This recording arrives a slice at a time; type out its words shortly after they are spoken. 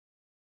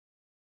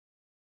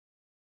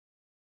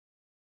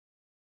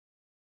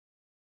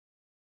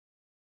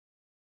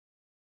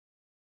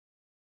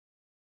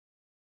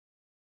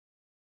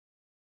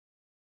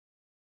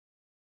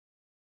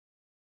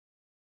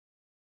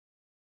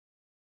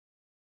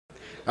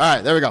All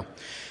right, there we go.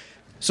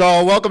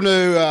 So welcome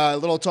to a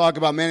little talk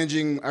about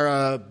managing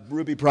our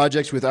Ruby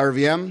projects with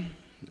RVM.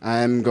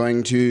 I'm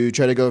going to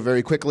try to go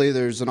very quickly.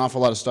 There's an awful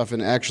lot of stuff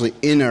actually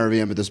in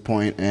RVM at this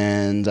point,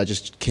 and I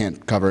just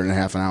can't cover it in a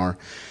half an hour.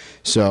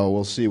 So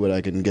we'll see what I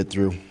can get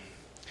through.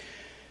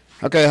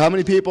 Okay, how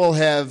many people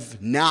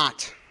have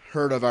not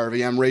heard of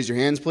RVM? Raise your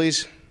hands,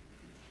 please.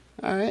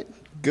 All right,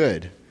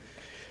 good.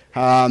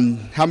 How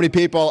many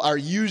people are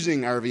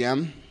using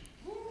RVM?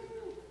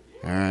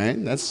 All right,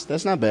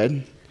 that's not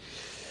bad.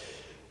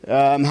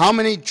 How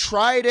many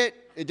tried it,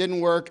 it didn't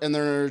work, and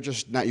they're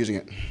just not using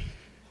it?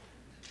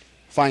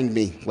 Find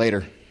me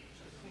later.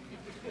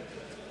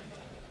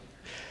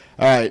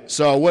 All right,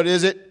 so what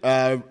is it?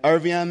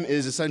 RVM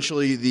is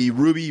essentially the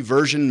Ruby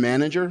version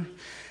manager.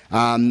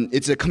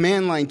 It's a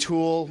command line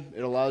tool.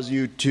 It allows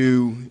you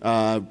to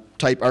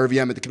type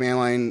RVM at the command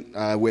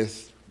line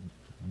with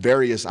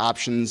various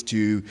options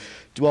to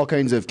do all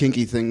kinds of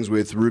kinky things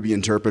with Ruby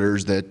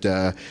interpreters that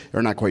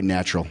are not quite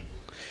natural.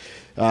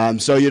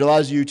 So it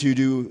allows you to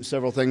do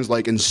several things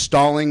like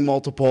installing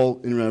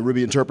multiple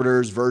Ruby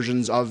interpreters,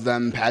 versions of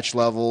them, patch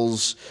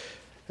levels,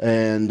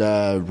 and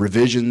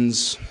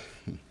revisions.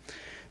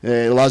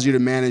 It allows you to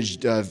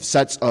manage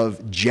sets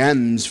of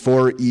gems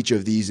for each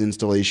of these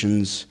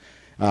installations.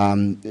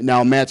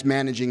 Now, Matt's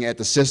managing at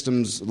the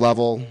systems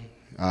level,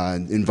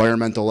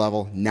 environmental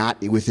level,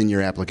 not within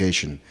your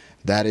application.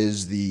 That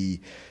is the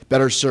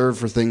better served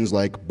for things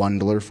like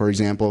Bundler, for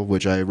example,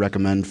 which I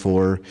recommend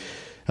for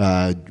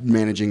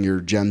managing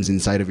your gems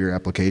inside of your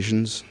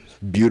applications.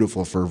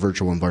 Beautiful for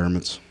virtual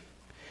environments.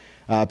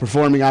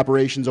 Performing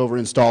operations over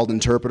installed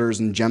interpreters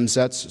and gem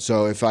sets.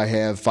 So if I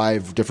have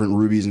 5 different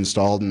Rubies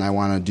installed and I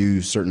want to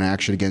do certain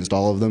action against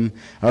all of them,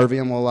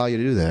 RVM will allow you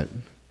to do that.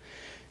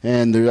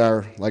 And there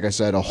are, like I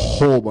said, a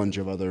whole bunch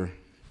of other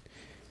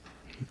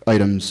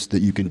items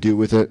that you can do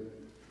with it.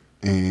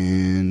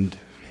 And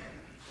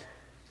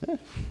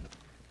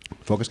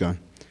focus gone.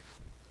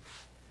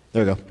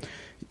 There we go.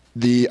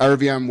 The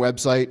RVM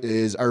website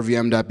is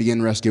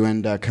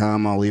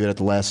rvm.beginresqn.com. I'll leave it at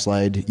the last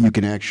slide. You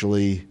can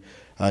actually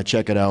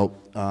check it out.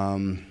 At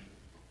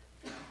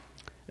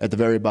the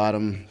very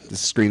bottom, the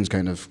screen's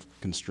kind of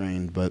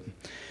constrained, but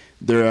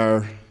there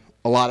are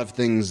a lot of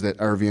things that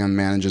RVM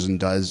manages and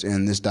does,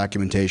 and this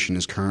documentation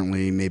is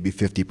currently maybe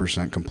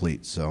 50%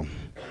 complete, so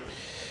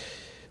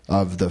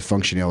of the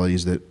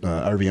functionalities that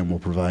RVM will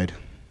provide.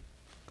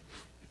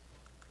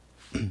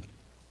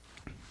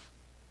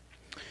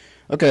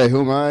 Okay,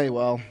 who am I?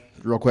 Well,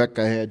 real quick,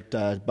 I had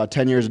about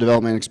 10 years of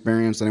development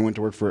experience, then I went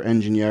to work for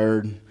Engine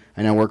Yard.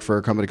 I now work for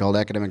a company called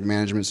Academic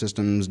Management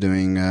Systems,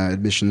 doing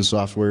admissions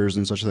softwares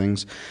and such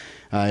things.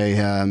 I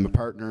am a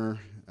partner,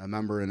 a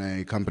member in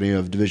a company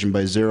of Division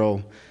by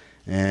Zero,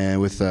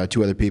 and with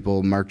 2 other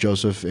people, Mark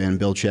Joseph and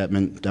Bill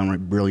Chapman,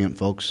 downright brilliant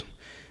folks.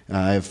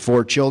 I have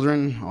 4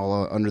 children,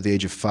 all under the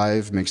age of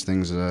 5, makes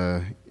things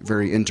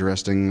very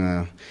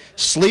interesting.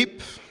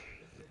 Sleep?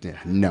 Yeah,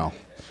 no.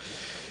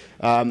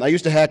 I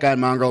used to hack on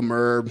Mongrel,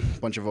 Merb, a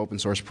bunch of open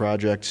source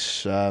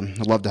projects. I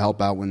love to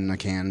help out when I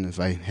can if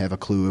I have a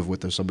clue of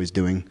what somebody's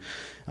doing.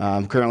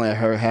 Currently I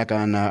hack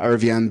on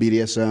RVM,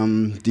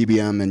 BDSM,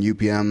 DBM, and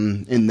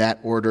UPM in that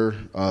order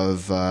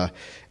of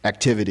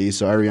activity.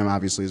 So RVM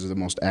obviously is the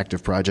most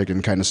active project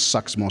and kind of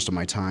sucks most of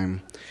my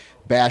time.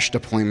 Bash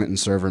deployment and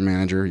server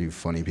manager, you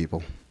funny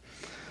people.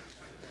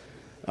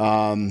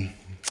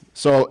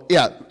 So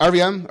yeah,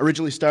 RVM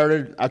originally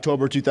started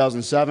October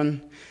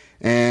 2007,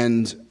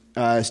 and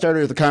I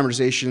started with a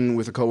conversation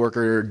with a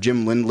coworker,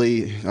 Jim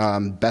Lindley,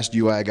 best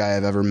UI guy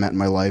I've ever met in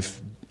my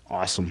life.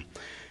 Awesome.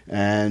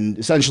 And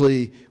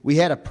essentially, we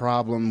had a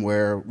problem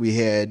where we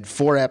had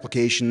 4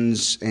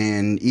 applications,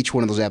 and each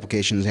one of those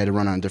applications had to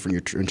run on a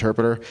different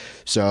interpreter.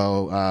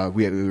 So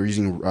we were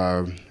using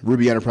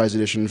Ruby Enterprise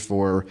Edition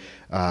for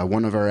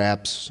one of our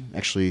apps.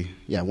 Actually,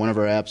 yeah, one of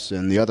our apps,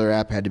 and the other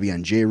app had to be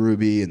on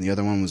JRuby, and the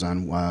other one was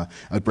on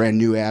a brand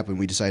new app, and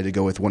we decided to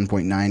go with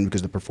 1.9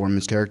 because the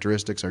performance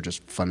characteristics are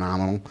just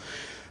phenomenal.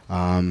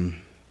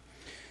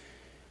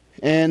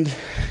 And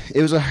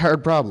it was a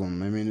hard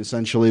problem. I mean,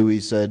 essentially we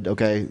said,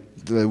 okay,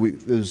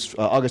 it was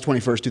August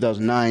 21st,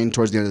 2009,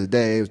 towards the end of the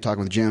day, I was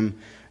talking with Jim,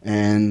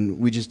 and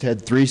we just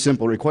had 3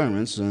 simple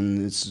requirements,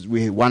 and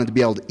we wanted to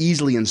be able to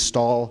easily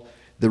install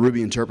the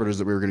Ruby interpreters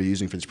that we were going to be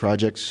using for these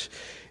projects,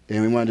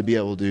 and we wanted to be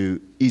able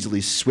to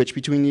easily switch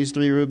between these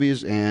 3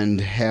 Rubies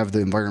and have the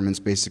environments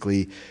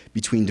basically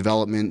between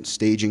development,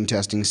 staging,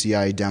 testing,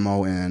 CI,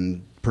 demo,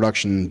 and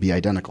production be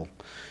identical.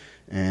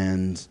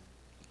 And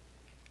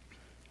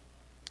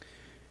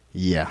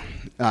yeah,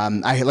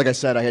 like I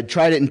said, I had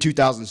tried it in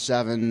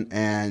 2007,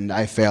 and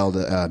I failed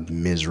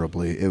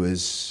miserably. It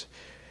was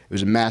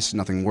a mess.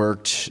 Nothing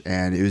worked,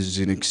 and it was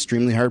an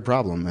extremely hard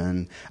problem.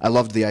 And I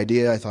loved the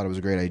idea. I thought it was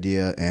a great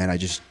idea, and I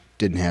just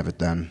didn't have it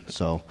then.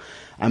 So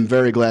I'm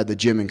very glad that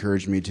Jim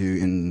encouraged me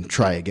to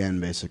try again,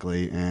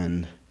 basically,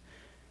 and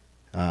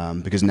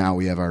because now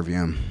we have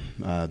RVM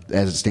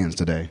as it stands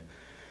today.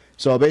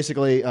 So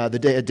basically, a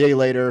day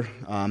later,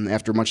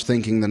 after much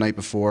thinking the night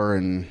before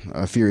and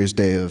a furious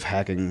day of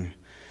hacking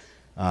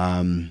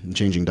and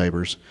changing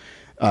diapers,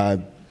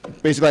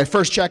 Basically,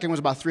 first check-in was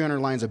about 300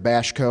 lines of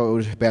bash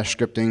code, bash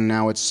scripting.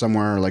 Now it's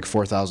somewhere like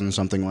 4,000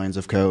 something lines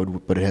of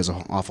code, but it has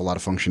an awful lot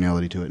of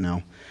functionality to it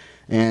now.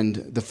 And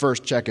the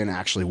first check-in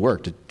actually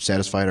worked. It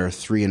satisfied our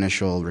 3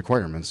 initial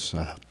requirements.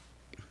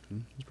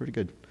 It's pretty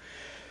good.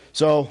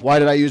 So why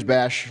did I use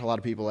bash? A lot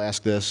of people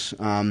ask this.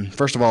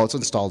 First of all, it's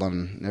installed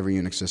on every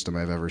Unix system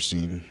I've ever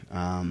seen.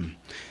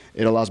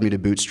 It allows me to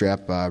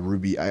bootstrap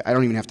Ruby. I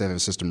don't even have to have a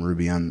system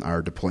Ruby on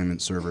our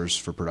deployment servers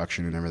for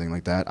production and everything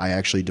like that. I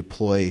actually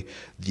deploy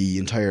the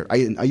entire, I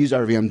use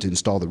RVM to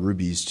install the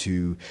Rubies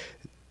to,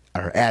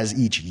 or as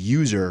each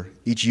user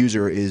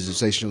is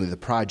essentially the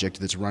project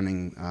that's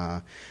running,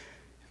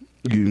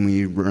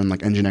 we run like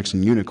Nginx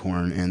and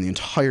Unicorn, and the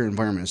entire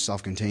environment is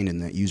self-contained in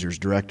that user's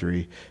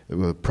directory,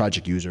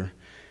 project user.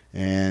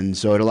 And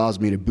so it allows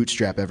me to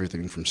bootstrap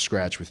everything from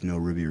scratch with no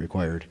Ruby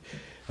required.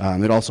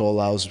 It also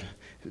allows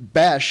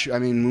bash, I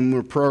mean, when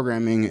we're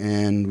programming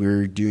and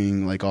we're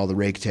doing like all the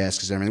rake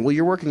tasks and everything, well,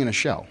 you're working in a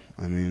shell.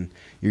 I mean,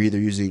 you're either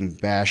using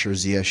bash or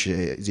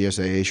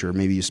ZSH, or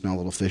maybe you smell a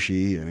little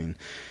fishy. I mean,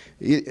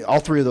 all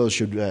 3 of those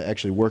should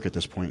actually work at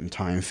this point in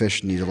time.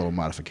 Fish needs a little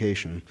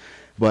modification.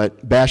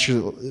 But bash,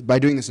 by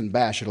doing this in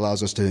bash, it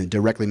allows us to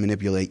directly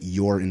manipulate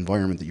your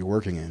environment that you're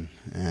working in.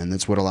 And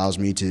that's what allows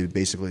me to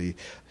basically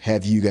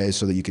have you guys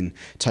so that you can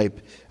type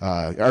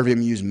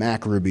RVM use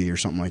Mac Ruby or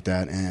something like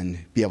that and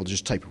be able to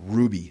just type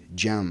Ruby,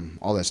 gem,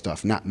 all that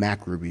stuff. Not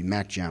Mac Ruby,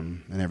 Mac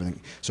gem and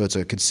everything. So it's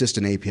a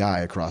consistent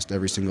API across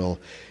every single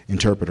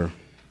interpreter.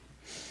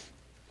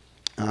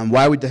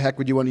 Why the heck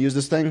would you want to use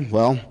this thing?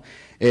 Well,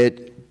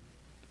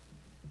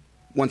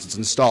 once it's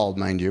installed,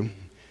 mind you,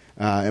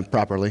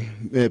 properly,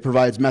 it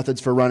provides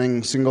methods for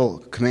running single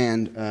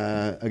command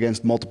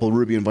against multiple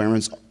Ruby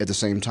environments at the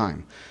same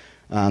time.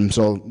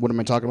 So what am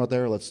I talking about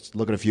there? Let's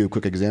look at a few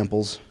quick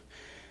examples.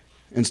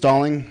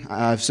 Installing,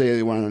 say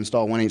you want to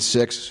install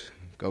 186,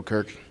 go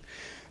Kirk,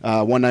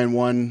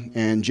 191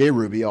 and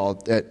JRuby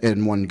all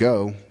in one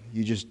go.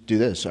 You just do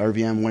this,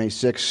 RVM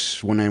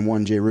 186,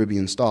 191 JRuby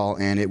install,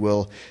 and it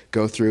will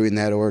go through in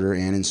that order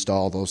and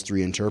install those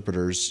 3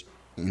 interpreters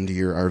into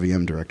your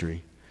RVM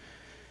directory.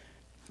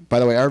 By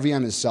the way,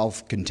 RVM is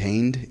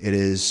self-contained. It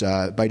is,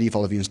 by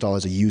default, if you install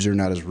as a user,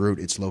 not as root,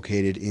 it's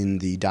located in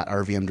the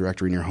 .rvm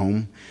directory in your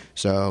home.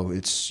 So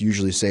it's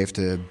usually safe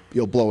to,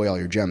 you'll blow away all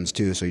your gems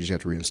too, so you just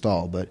have to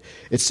reinstall. But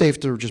it's safe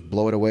to just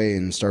blow it away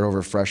and start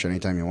over fresh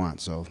anytime you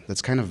want. So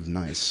that's kind of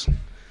nice.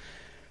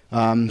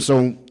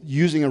 So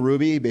using a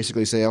Ruby,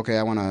 basically say, okay,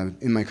 I want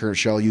to, in my current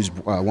shell, use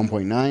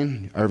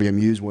 1.9,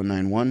 RVM use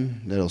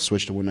 191. That'll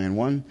switch to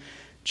 191.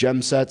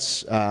 Gem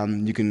sets,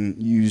 you can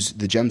use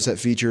the gem set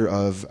feature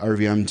of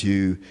RVM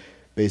to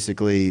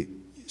basically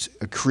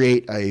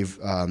create a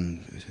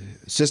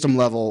system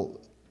level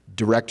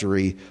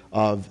directory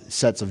of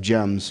sets of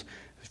gems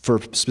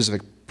for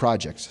specific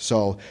projects.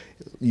 So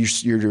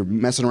you're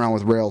messing around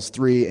with Rails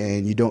 3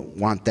 and you don't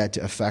want that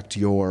to affect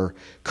your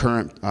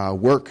current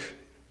work,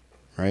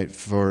 right?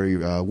 For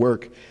your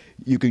work,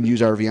 you can use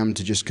RVM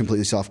to just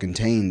completely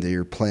self-contain that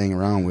you're playing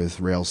around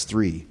with Rails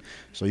 3.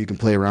 So you can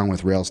play around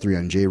with Rails 3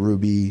 on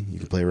JRuby, you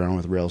can play around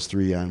with Rails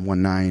 3 on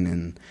 1.9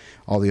 and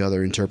all the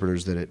other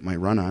interpreters that it might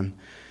run on,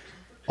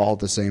 all at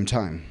the same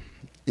time.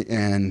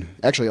 And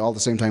actually all at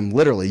the same time,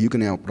 literally, you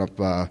can open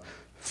up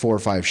 4 or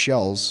 5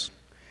 shells,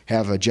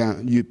 have a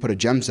gem, you put a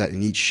gem set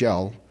in each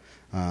shell,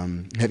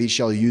 have each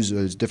shell use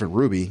a different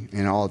Ruby,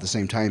 and all at the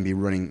same time be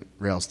running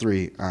Rails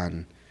 3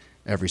 on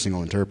every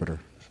single interpreter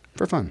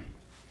for fun.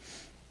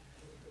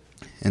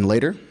 And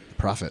later,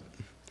 profit.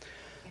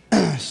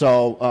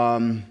 So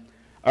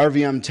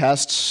RVM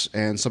tests,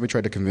 and somebody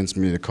tried to convince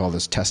me to call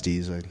this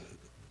testies.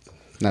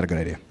 Not a good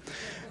idea.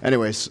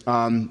 Anyways,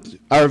 RVM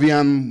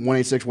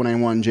 186,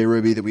 191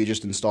 JRuby that we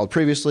just installed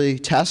previously,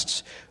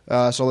 tests.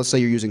 So let's say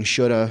you're using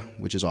shoulda,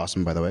 which is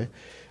awesome, by the way.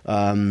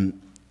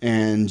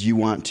 And you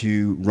want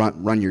to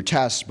run your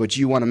tests, but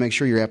you want to make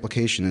sure your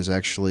application is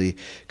actually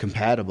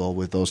compatible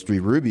with those 3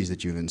 Rubies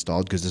that you've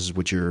installed, because this is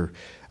what you're,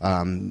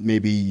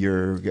 maybe you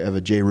have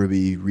a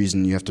JRuby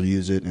reason you have to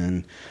use it,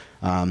 and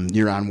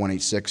you're on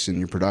 186 in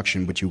your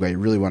production, but you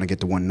really want to get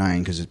to 1.9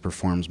 because it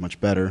performs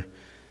much better.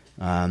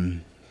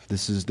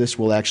 This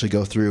will actually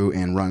go through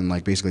and run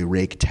like basically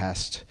rake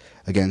test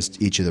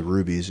against each of the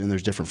Rubies, and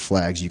there's different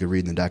flags you can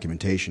read in the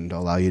documentation to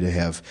allow you to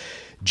have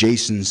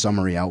JSON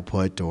summary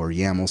output or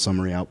YAML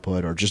summary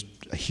output or just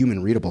a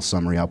human readable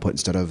summary output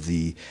instead of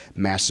the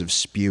massive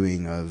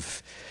spewing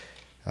of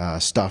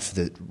stuff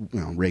that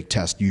rake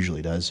test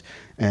usually does.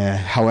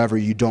 However,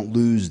 you don't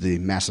lose the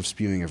massive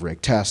spewing of rake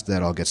test.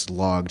 That all gets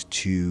logged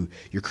to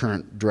your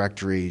current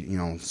directory,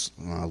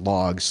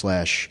 log /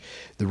 the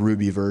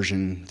Ruby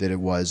version that it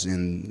was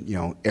in,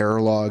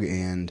 error log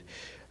and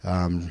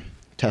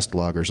test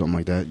log or something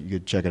like that. You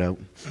could check it out.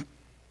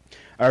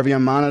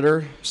 RVM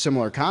monitor,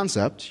 similar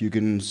concept. You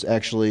can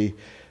actually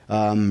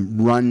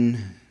run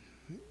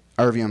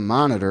RVM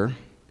monitor,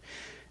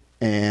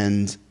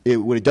 and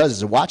what it does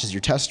is it watches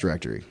your test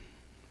directory,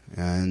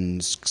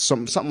 and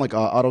something like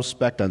auto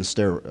spec on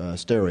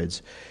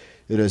steroids.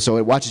 It is, so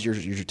it watches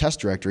your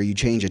test directory. You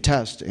change a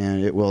test,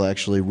 and it will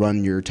actually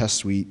run your test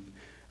suite.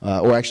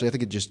 Or actually, I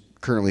think it just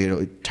currently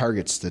it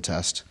targets the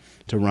test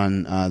to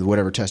run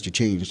whatever test you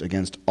changed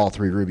against all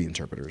 3 Ruby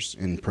interpreters,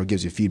 and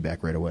gives you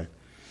feedback right away.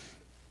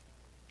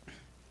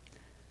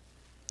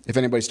 If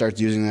anybody starts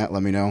using that,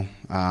 let me know.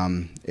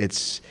 I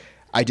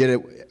did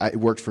it. It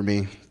worked for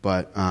me,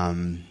 but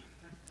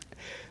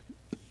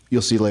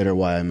you'll see later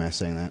why I'm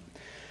saying that.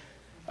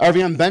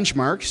 RVM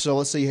benchmark. So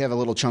let's say you have a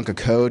little chunk of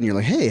code, and you're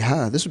like, hey,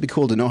 this would be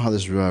cool to know how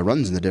this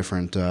runs in the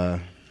different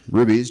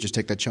Rubies. Just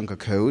take that chunk of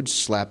code,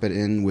 slap it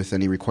in with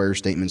any require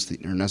statements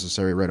that are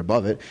necessary right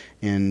above it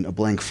in a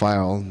blank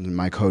file,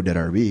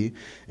 mycode.rb,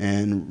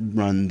 and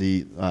run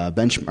the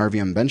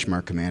RVM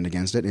benchmark command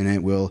against it, and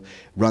it will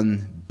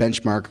run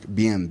benchmark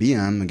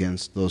BM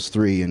against those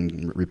 3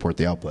 and report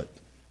the output.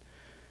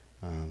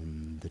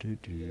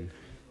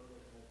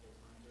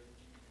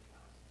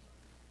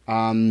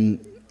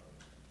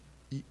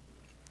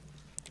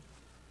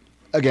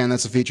 Again,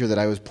 that's a feature that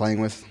I was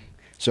playing with.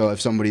 So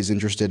if somebody's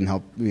interested in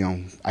help,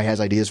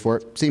 has ideas for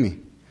it, see me.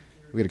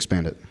 We could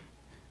expand it.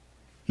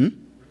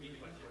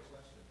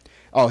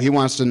 Oh, he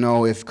wants to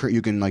know if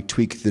you can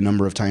tweak the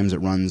number of times it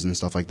runs and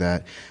stuff like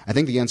that. I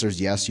think the answer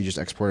is yes. You just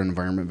export an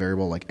environment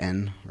variable like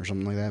n or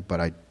something like that. But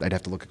I'd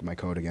have to look at my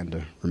code again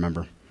to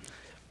remember.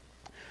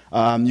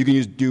 You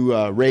can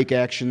do rake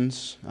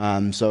actions.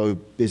 So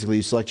basically,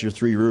 you select your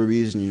 3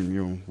 Rubies and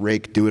you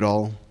rake, do it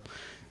all,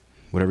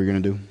 whatever you're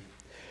going to do.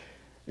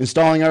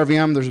 Installing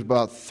RVM, there's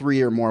about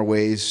 3 or more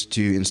ways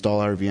to install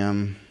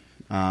RVM.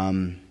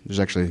 There's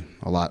actually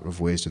a lot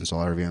of ways to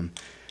install RVM,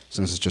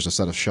 since it's just a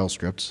set of shell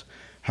scripts.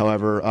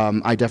 However,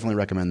 I definitely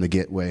recommend the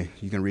Git way.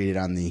 You can read it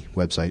on the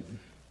website.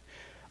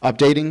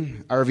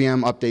 Updating,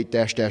 RVM update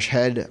 --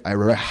 head. I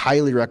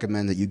highly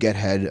recommend that you get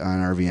head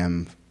on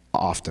RVM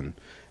often.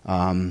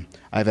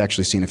 I've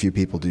actually seen a few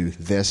people do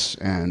this,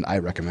 and I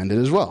recommend it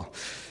as well.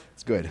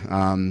 It's good.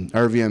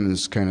 RVM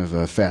is kind of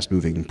a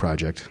fast-moving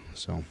project.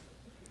 So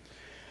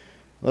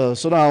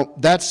now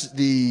that's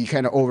the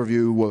kind of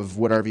overview of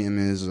what RVM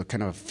is, a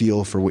kind of a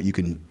feel for what you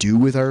can do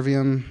with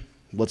RVM.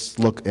 Let's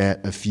look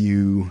at a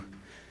few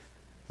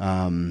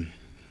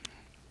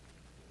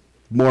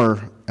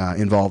more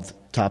involved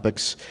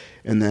topics,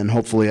 and then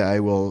hopefully I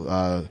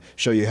will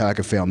show you how I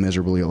could fail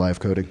miserably at live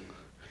coding.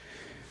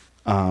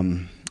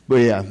 But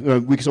yeah,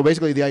 so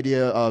basically the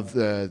idea of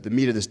the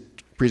meat of this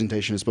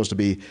presentation is supposed to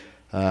be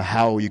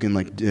how you can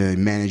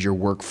manage your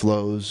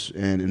workflows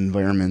and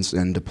environments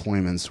and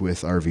deployments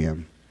with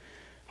RVM.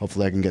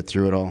 Hopefully I can get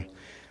through it all.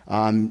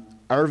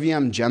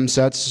 RVM gem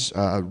sets,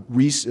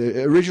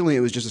 originally it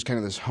was just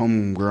this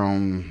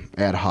homegrown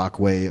ad hoc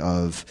way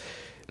of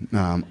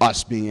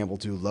us being able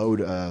to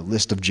load a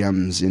list of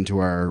gems into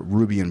our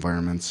Ruby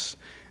environments,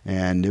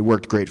 and it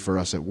worked great for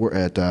us at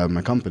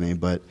my company,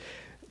 but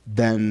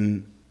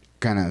then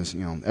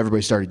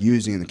everybody started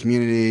using it in the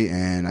community,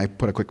 and I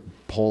put a quick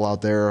poll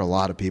out there. A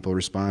lot of people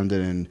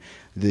responded, and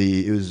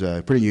it was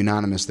pretty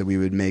unanimous that we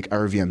would make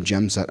RVM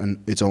gemset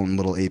its own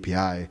little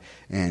API,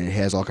 and it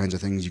has all kinds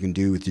of things you can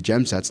do with the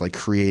gemsets, like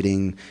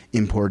creating,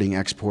 importing,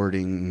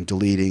 exporting,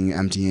 deleting,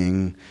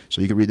 emptying.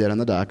 So you can read that on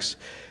the docs.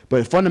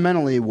 But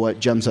fundamentally, what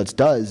gemsets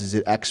does is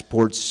it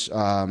exports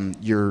in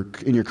your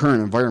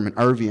current environment.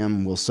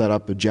 RVM will set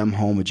up a gem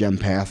home, a gem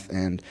path,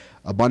 and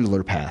a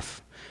bundler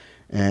path,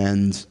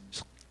 and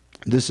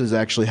this is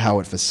actually how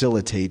it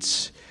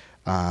facilitates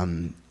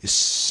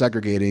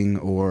segregating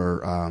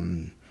or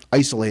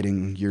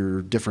isolating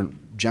your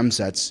different gem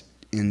sets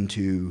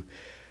into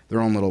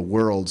their own little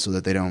world so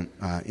that they don't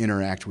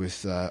interact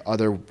with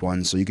other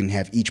ones, so you can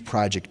have each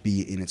project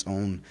be in its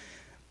own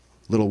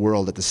little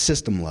world at the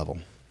system level,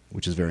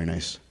 which is very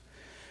nice.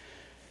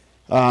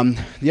 The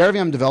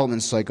RVM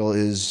development cycle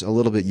is a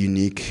little bit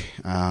unique.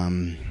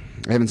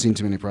 I haven't seen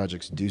too many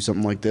projects do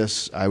something like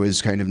this. I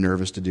was kind of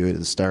nervous to do it at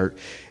the start.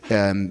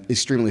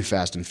 Extremely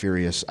fast and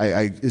furious.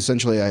 I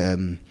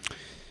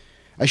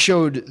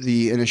showed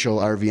the initial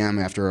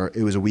RVM after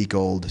it was a week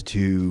old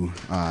to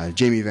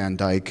Jamie Van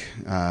Dyke,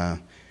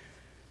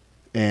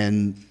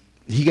 and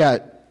he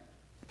got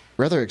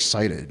rather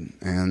excited.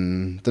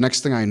 And the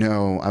next thing I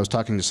know, I was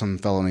talking to some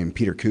fellow named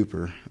Peter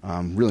Cooper,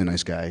 really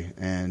nice guy,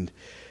 and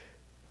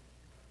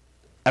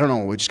I don't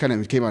know, it just kind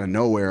of came out of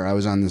nowhere. I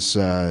was on this,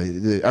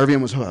 the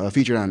RVM was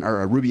featured on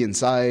Ruby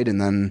Inside, and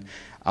then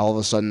all of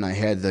a sudden I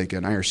had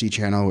an IRC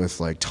channel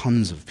with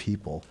tons of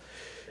people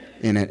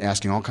in it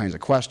asking all kinds of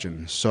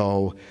questions.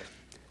 So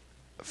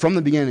from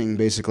the beginning,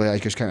 basically, I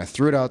just kind of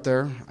threw it out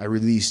there. I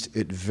released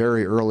it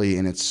very early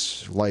in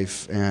its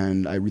life,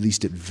 and I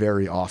released it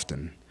very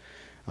often.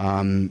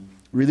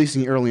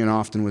 Releasing early and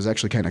often was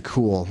actually kind of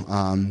cool.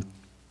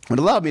 What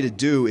it allowed me to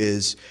do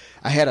is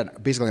I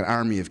had basically an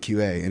army of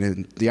QA,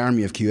 and the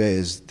army of QA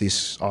is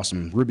this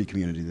awesome Ruby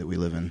community that we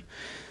live in.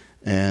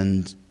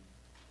 And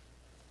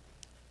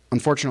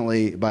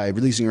unfortunately, by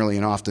releasing early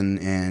and often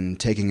and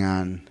taking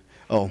on,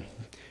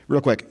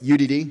 real quick,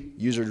 UDD,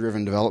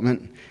 user-driven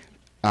development.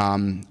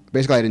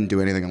 Basically, I didn't do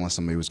anything unless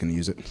somebody was going to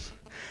use it.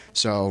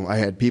 So I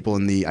had people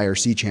in the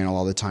IRC channel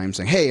all the time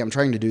saying, hey, I'm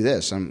trying to do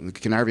this. Can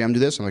RVM do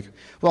this? I'm like,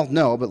 well,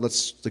 no, but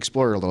let's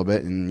explore a little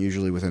bit. And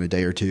usually within a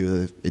day or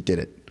two, it did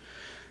it.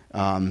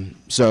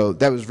 So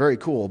that was very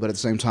cool, but at the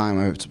same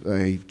time,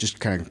 I just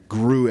kind of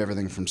grew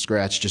everything from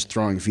scratch, just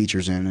throwing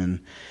features in, and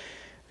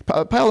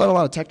piled out a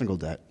lot of technical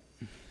debt.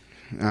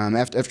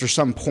 After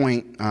some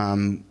point,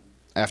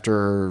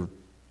 after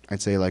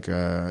I'd say like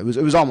it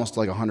was almost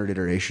like 100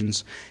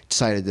 iterations,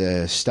 decided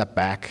to step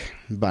back,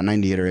 about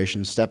 90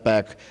 iterations, step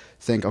back,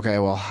 think, okay,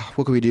 well,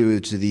 what can we do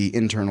to the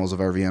internals of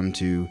RVM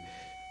to...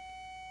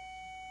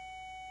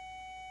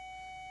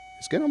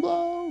 It's gonna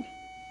blow.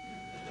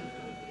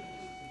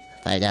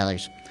 $5.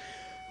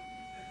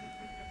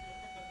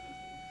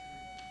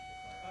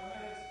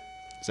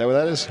 Is that what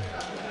that is?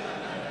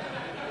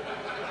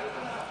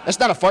 That's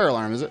not a fire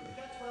alarm, is it?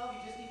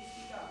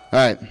 All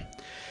right.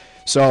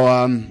 So,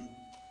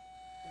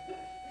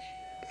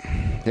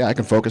 yeah, I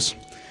can focus.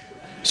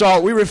 So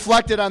we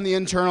reflected on the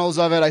internals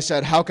of it. I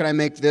said, how can I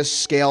make this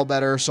scale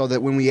better so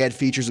that when we add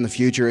features in the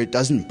future, it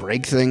doesn't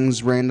break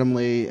things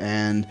randomly?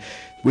 And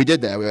we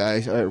did that.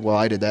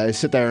 I did that. I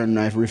sit there and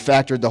I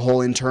refactored the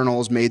whole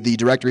internals, made the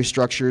directory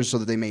structures so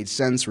that they made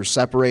sense, were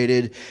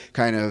separated,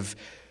 kind of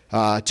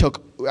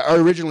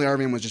originally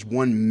RVM was just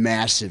one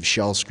massive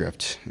shell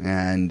script.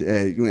 And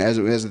as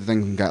the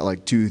thing got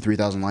like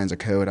 2,000-3,000 lines of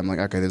code, I'm like,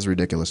 okay, this is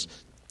ridiculous.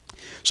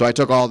 So I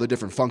took all the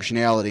different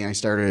functionality and I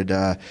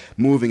started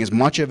moving as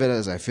much of it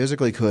as I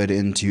physically could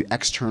into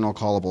external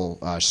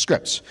callable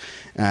scripts.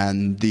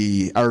 And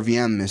the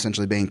RVM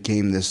essentially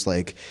became this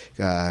like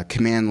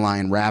command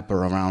line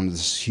wrapper around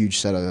this huge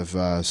set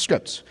of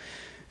scripts.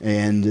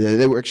 And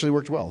they actually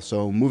worked well.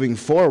 So moving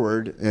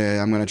forward,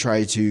 I'm going to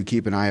try to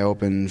keep an eye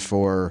open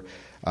for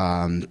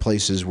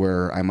places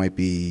where I might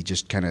be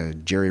just kind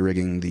of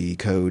jerry-rigging the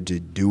code to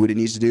do what it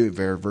needs to do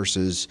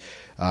versus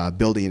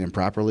building it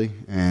improperly.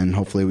 And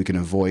hopefully we can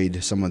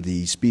avoid some of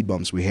the speed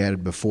bumps we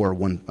had before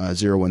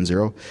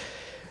 0.10.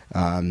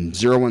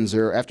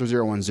 After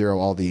 0.10,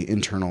 all the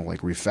internal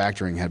like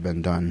refactoring had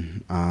been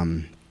done.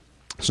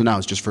 So now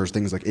it's just for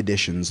things like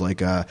additions,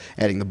 like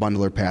adding the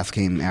bundler path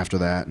came after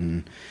that,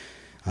 and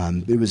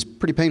it was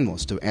pretty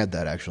painless to add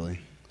that actually.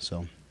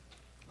 So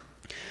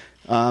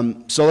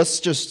let's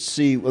just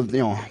see,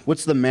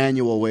 what's the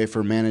manual way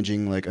for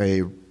managing like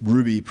a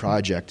Ruby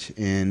project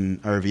in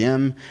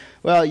RVM?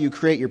 Well, you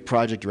create your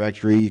project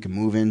directory, you can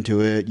move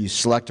into it, you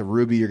select a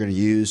Ruby you're going to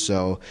use.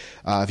 So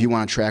if you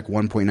want to track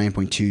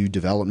 1.9.2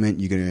 development,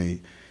 you're going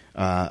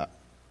to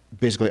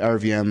basically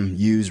RVM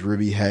use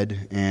Ruby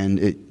head, and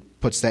it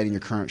puts that in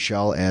your current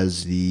shell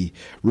as the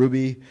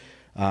Ruby.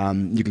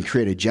 You can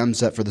create a gem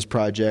set for this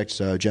project.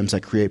 So gem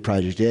set create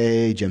project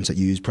A, gem set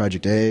use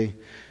project A.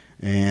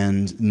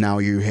 And now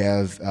you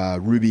have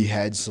Ruby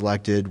head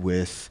selected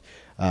with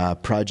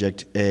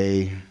project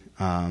A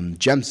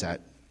gem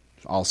set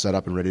all set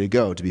up and ready to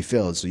go to be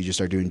filled. So you just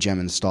start doing gem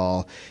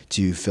install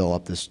to fill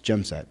up this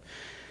gem set.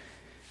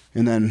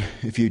 And then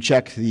if you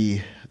check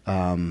the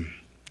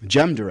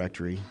gem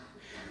directory,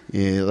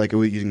 like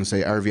you can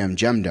say RVM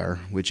gemdar,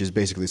 which is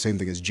basically the same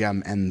thing as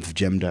gem env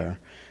gemdar,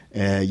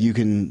 you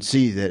can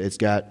see that it's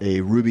got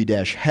a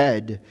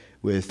ruby-head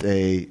with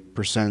a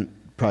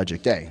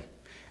 %project A.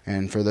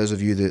 And for those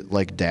of you that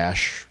like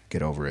dash,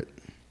 get over it.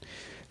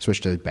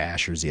 Switch to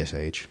bash or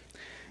ZSH.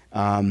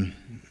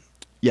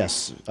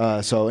 Yes,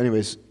 so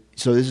anyways,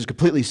 so this is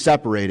completely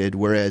separated,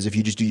 whereas if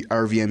you just do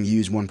RVM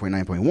use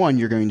 1.9.1,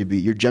 you're going to be,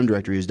 your gem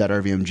directory is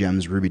 .rvm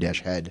gems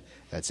ruby-head.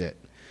 That's it.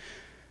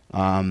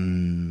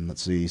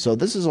 Let's see, so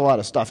this is a lot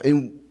of stuff.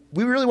 And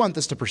we really want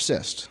this to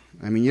persist.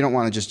 I mean, you don't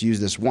want to just use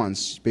this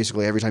once.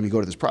 Basically, every time you go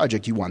to this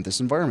project, you want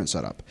this environment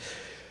set up.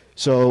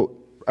 So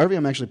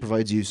RVM actually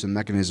provides you some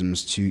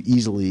mechanisms to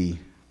easily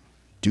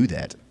do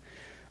that.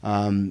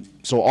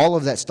 So all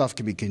of that stuff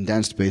can be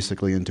condensed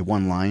basically into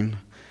one line.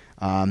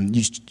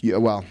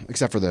 Well,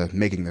 except for the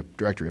making the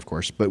directory, of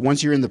course. But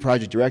once you're in the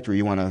project directory,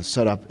 you want to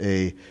set up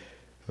a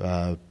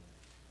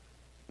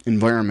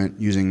environment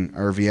using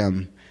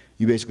RVM.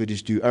 You basically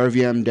just do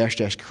RVM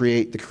 --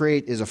 create. The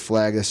create is a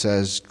flag that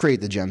says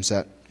create the gem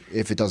set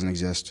if it doesn't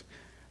exist.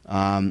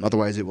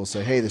 Otherwise, it will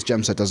say, hey, this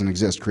gem set doesn't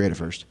exist. Create it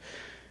first.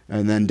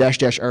 And then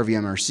 --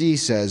 RVMRC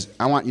says,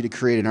 I want you to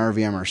create an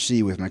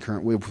RVMRC with my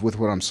current with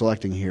what I'm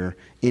selecting here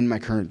in my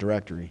current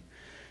directory.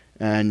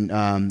 And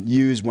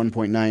use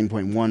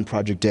 1.9.1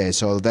 project A.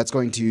 So that's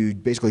going to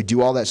basically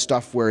do all that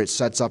stuff where it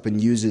sets up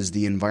and uses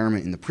the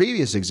environment in the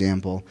previous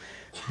example,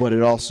 but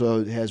it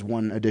also has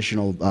one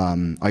additional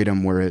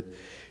item where it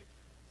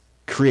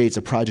creates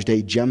a project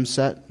A gem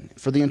set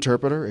for the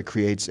interpreter. It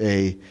creates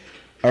a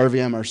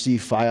RVMRC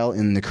file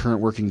in the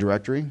current working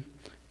directory,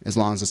 as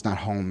long as it's not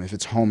home. If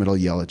it's home, it'll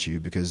yell at you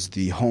because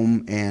the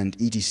home and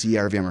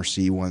etc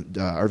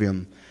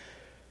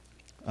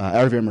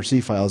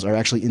RVMRC files are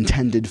actually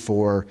intended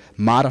for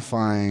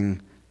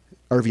modifying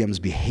RVM's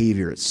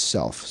behavior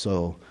itself.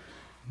 So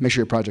make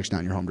sure your project's not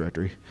in your home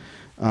directory.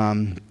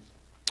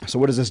 So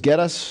what does this get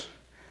us?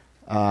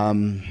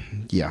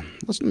 Yeah,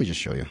 let me just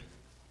show you.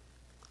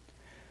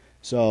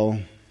 So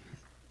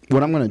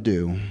what I'm going to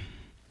do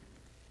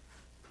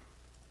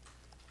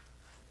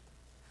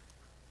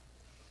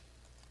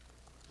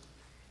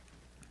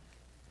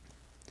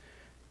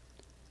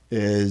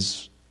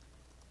is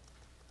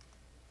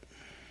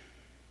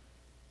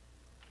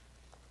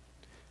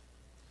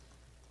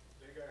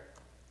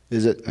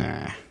it?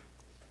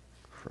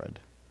 Crud.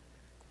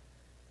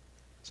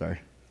 Sorry.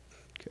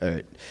 All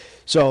right.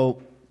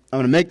 So I'm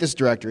going to make this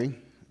directory,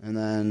 and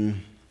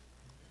then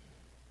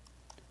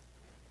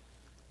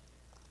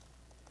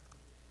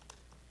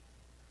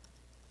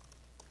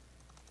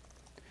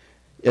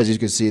as you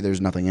can see,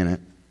 there's nothing in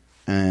it.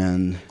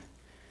 And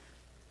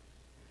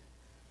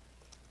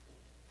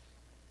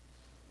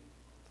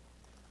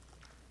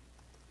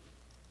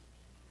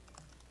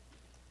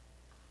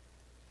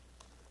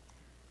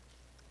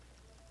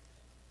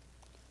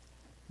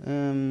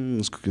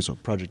let's click this on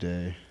project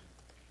A.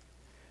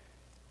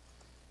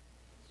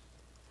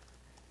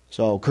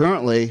 So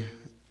currently,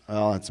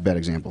 well, that's a bad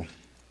example.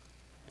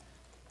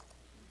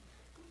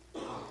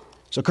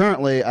 So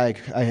currently, I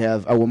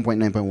have a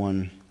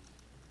 1.9.1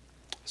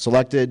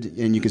 selected,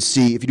 and you can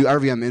see if you do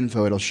RVM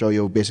info, it'll show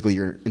you basically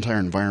your entire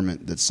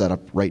environment that's set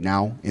up right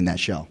now in that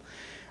shell.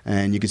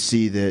 And you can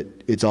see that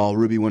it's all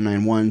Ruby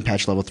 191,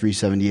 patch level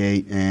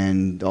 378,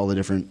 and all the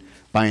different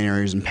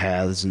binaries and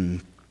paths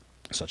and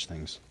such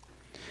things.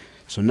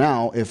 So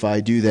now, if I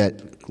do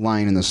that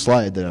line in the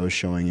slide that I was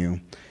showing you,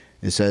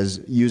 it says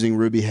using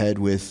Ruby head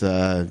with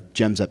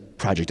gems at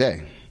project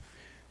A.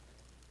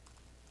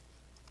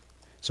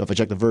 So if I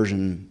check the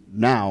version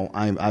now,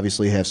 I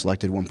obviously have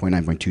selected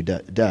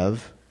 1.9.2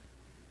 dev.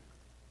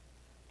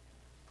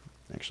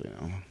 Actually,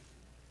 no.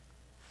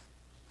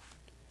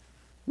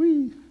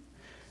 Whee!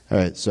 All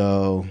right,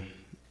 so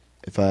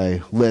if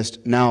I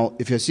list, now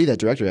if you see that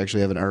directory, I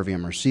actually have an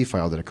RVMRC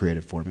file that it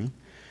created for me.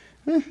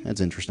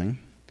 That's interesting.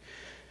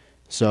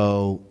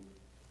 So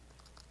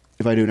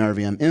if I do an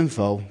RVM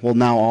info, well,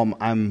 now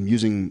I'm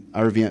using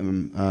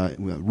RVM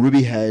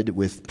Ruby head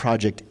with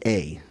project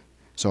A.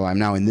 So I'm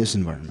now in this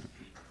environment.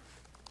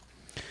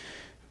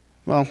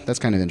 Well, that's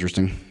kind of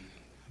interesting.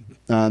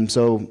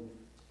 So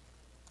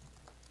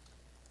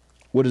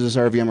what is this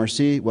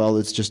RVMRC? Well,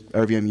 it's just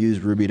RVM use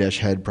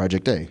Ruby-head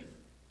project A.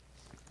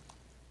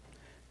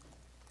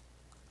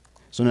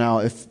 So now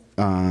if,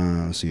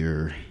 let's see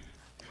here,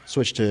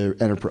 switch to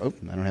Enterprise, oh,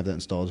 I don't have that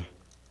installed.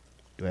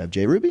 Do I have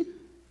JRuby?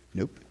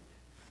 Nope.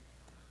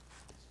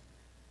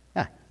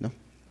 No.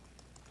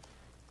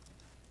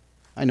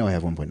 I know I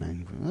have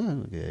 1.9.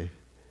 Oh, okay.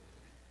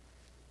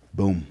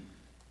 Boom.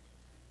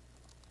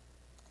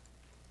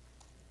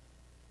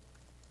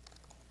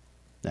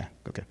 Yeah,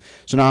 okay.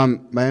 So now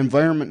my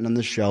environment on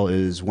this shell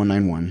is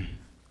 191.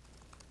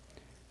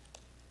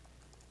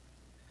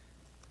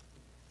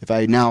 If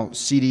I now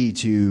CD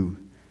to,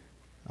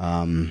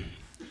 actually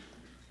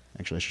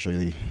I should show you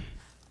the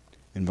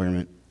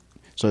environment.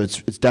 So it's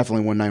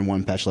definitely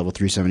 191 patch level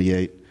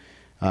 378.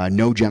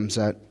 No gem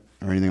set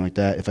or anything like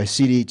that. If I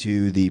CD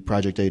to the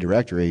project A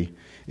directory,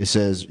 it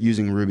says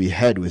using Ruby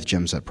head with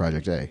gem set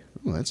project A.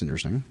 Oh, that's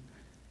interesting.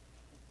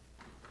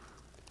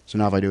 So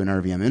now if I do an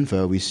RVM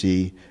info, we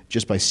see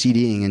just by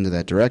CDing into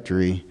that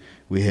directory,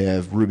 we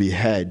have Ruby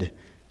head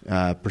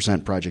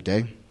percent project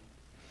A.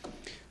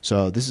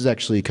 So this is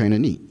actually kind of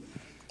neat.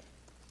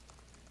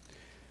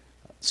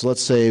 So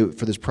let's say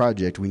for this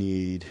project we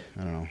need,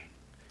 I don't know,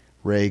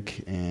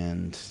 rake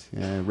and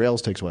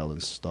Rails takes a while to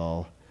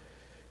install.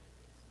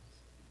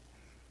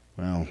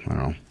 Well, I don't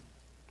know,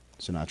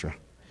 Sinatra.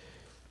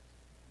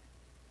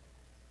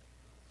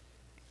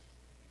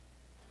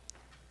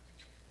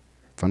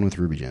 Fun with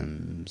Ruby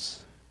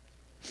gems.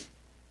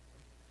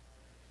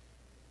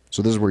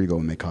 So this is where you go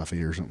and make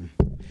coffee or something.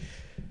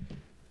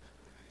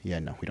 Yeah,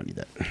 no, we don't need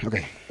that.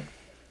 Okay.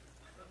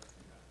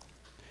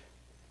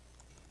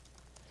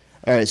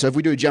 All right, so if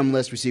we do a gem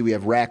list, we see we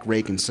have rack,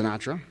 rake, and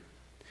Sinatra.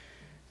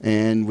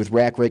 And with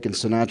rack, rake, and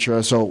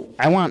Sinatra, so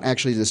I want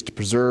actually this to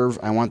preserve.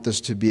 I want this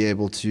to be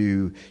able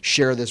to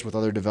share this with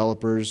other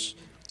developers.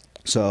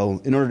 So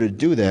in order to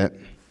do that,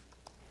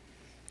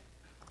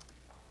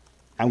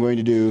 I'm going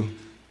to do,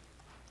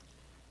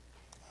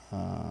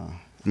 I'm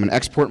going to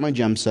export my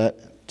gem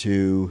set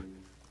to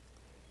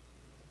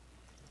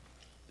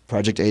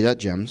project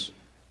A.gems.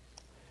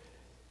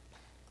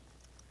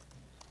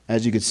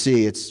 As you can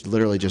see, it's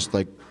literally just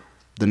like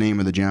the name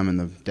of the gem and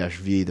the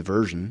 -v, the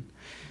version.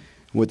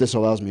 What this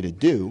allows me to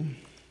do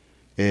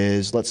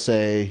is, let's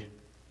say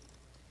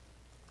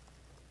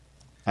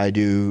I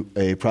do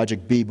a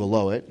project B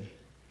below it,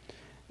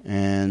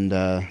 and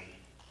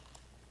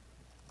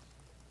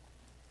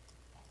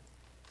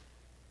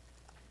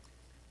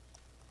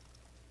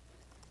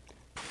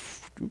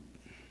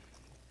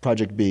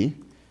project B.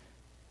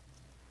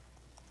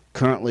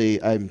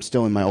 Currently, I'm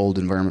still in my old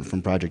environment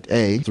from project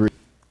A.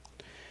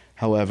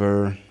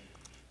 However,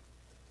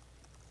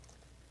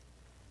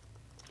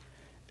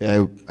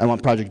 I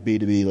want project B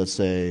to be, let's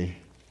say,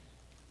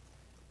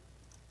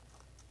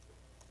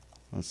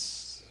 I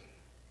must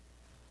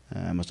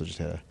have just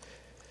had a,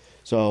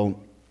 so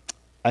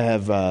I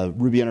have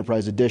Ruby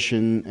Enterprise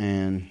Edition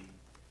and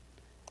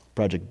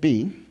project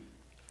B.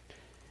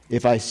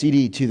 If I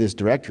CD to this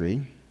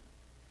directory,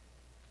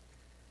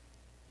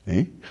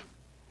 okay,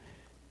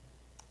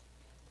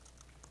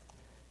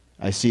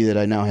 I see that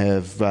I now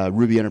have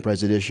Ruby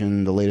Enterprise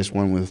Edition, the latest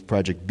one with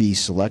Project B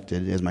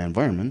selected as my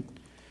environment.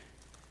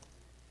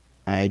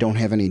 I don't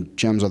have any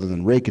gems other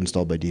than Rake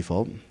installed by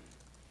default.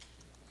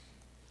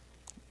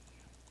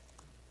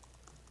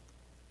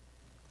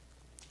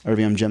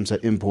 RVM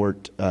gemset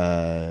import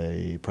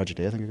project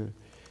A, I think.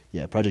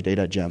 Yeah, project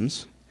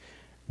A.gems.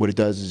 What it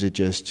does is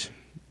it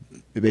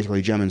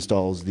basically gem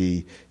installs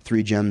the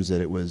 3 gems that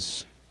it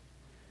was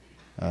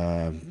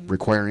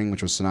requiring,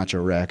 which was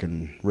Sinatra, Rack,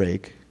 and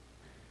Rake.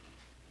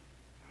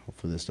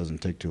 Hopefully this doesn't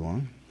take too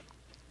long.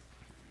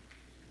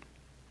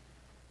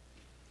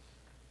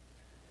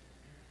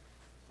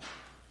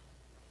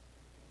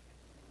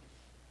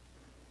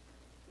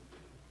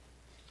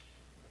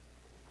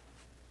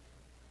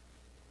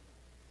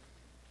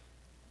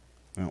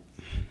 Well,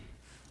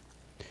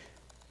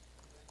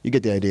 you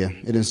get the idea.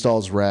 It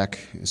installs Rack,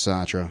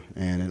 Sinatra,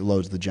 and it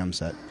loads the gem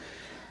set.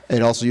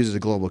 It also uses a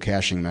global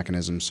caching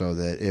mechanism so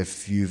that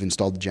if you've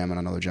installed the gem on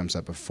another gem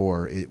set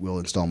before, it will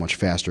install much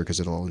faster because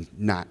it'll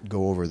not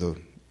go over the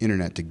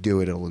internet to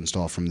do it. It'll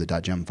install from the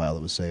 .gem file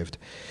that was saved.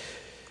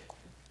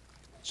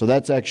 So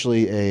that's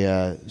actually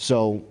a,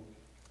 so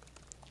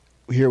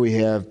here we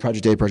have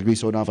Project A, Project B.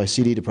 So now if I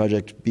CD to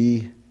Project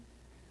B,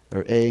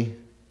 or A,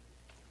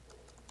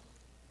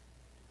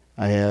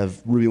 I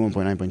have Ruby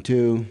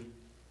 1.9.2.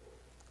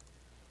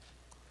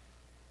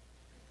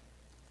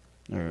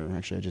 Or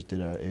actually, I just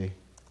did A.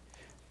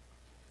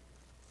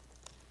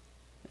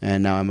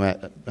 And now I'm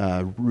at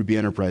Ruby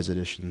Enterprise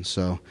Edition.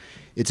 So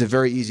it's a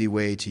very easy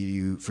way for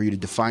you to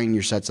define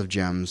your sets of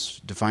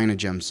gems, define a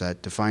gem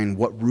set, define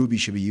what Ruby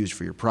should be used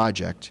for your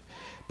project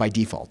by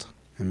default.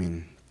 I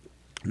mean,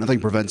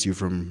 nothing prevents you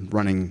from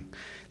running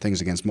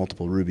things against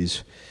multiple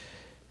Rubies.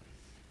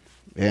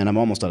 And I'm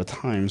almost out of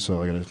time,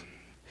 so I gotta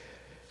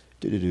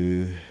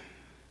let's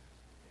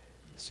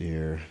see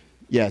here.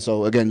 Yeah,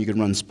 so again, you can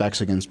run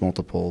specs against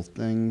multiple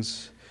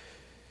things.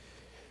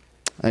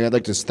 I'd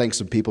like to thank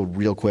some people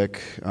real quick.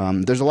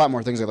 There's a lot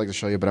more things I'd like to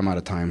show you, but I'm out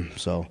of time.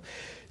 So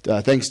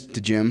thanks to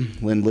Jim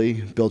Lindley,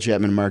 Bill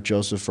Chapman, and Mark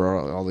Joseph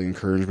for all the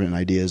encouragement and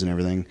ideas and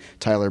everything.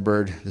 Tyler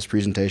Bird, this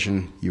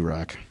presentation, you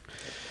rock.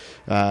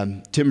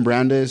 Tim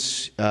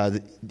Brandes,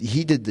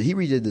 he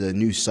redid the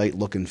new site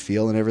look and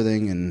feel and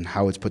everything and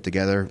how it's put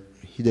together.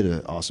 He did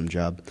an awesome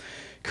job.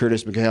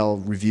 Curtis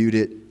McHale reviewed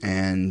it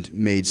and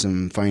made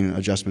some fine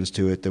adjustments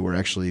to it that were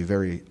actually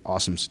very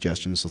awesome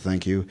suggestions, so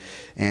thank you.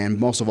 And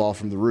most of all,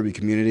 from the Ruby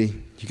community,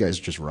 you guys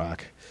just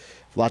rock.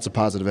 Lots of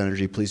positive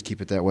energy. Please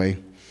keep it that way.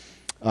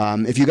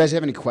 If you guys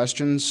have any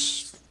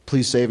questions,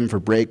 please save them for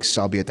breaks.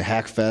 I'll be at the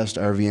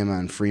Hackfest, RVM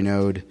on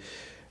Freenode.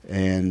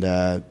 And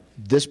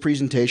this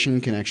presentation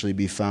can actually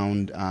be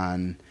found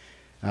on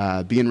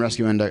RVM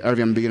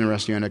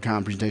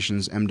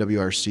presentations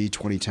MWRC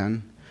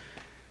 2010.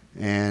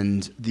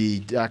 And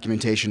the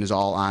documentation is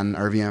all on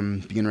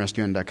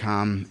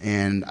rvmbeginnerrescue.com.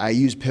 And I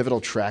use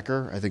Pivotal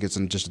Tracker. I think it's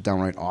just a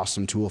downright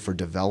awesome tool for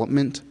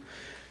development,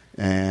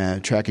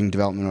 tracking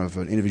development of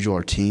an individual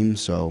or team.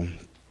 So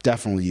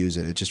definitely use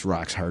it. It just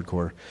rocks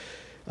hardcore.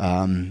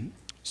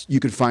 You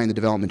can find the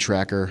development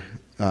tracker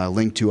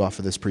linked to off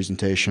of this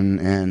presentation.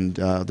 And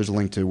there's a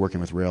link to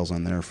working with Rails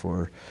on there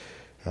for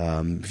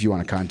if you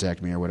want to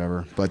contact me or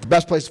whatever. But the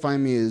best place to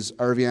find me is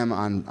RVM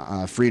on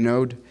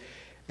Freenode.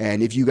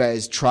 And if you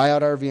guys try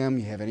out RVM,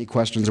 you have any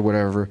questions or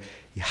whatever,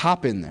 you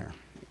hop in there,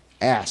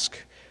 ask.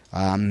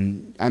 I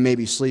may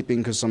be sleeping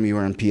because some of you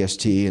are on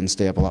PST and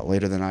stay up a lot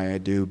later than I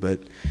do, but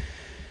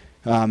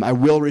I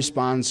will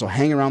respond. So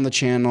hang around the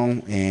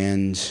channel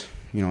and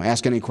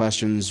ask any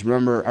questions.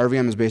 Remember,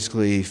 RVM is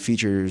basically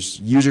features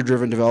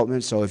user-driven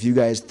development. So if you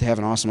guys have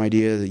an awesome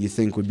idea that you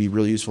think would be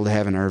really useful to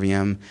have in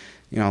RVM,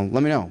 let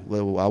me know.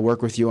 I'll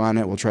work with you on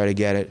it. We'll try to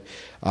get it.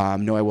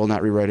 No, I will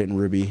not rewrite it in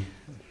Ruby.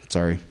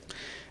 Sorry.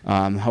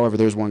 However,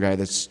 there's one guy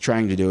that's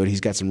trying to do it.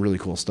 He's got some really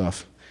cool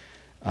stuff.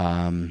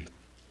 That's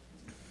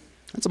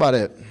about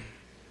it.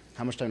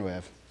 How much time do I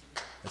have?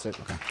 That's it?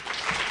 Okay.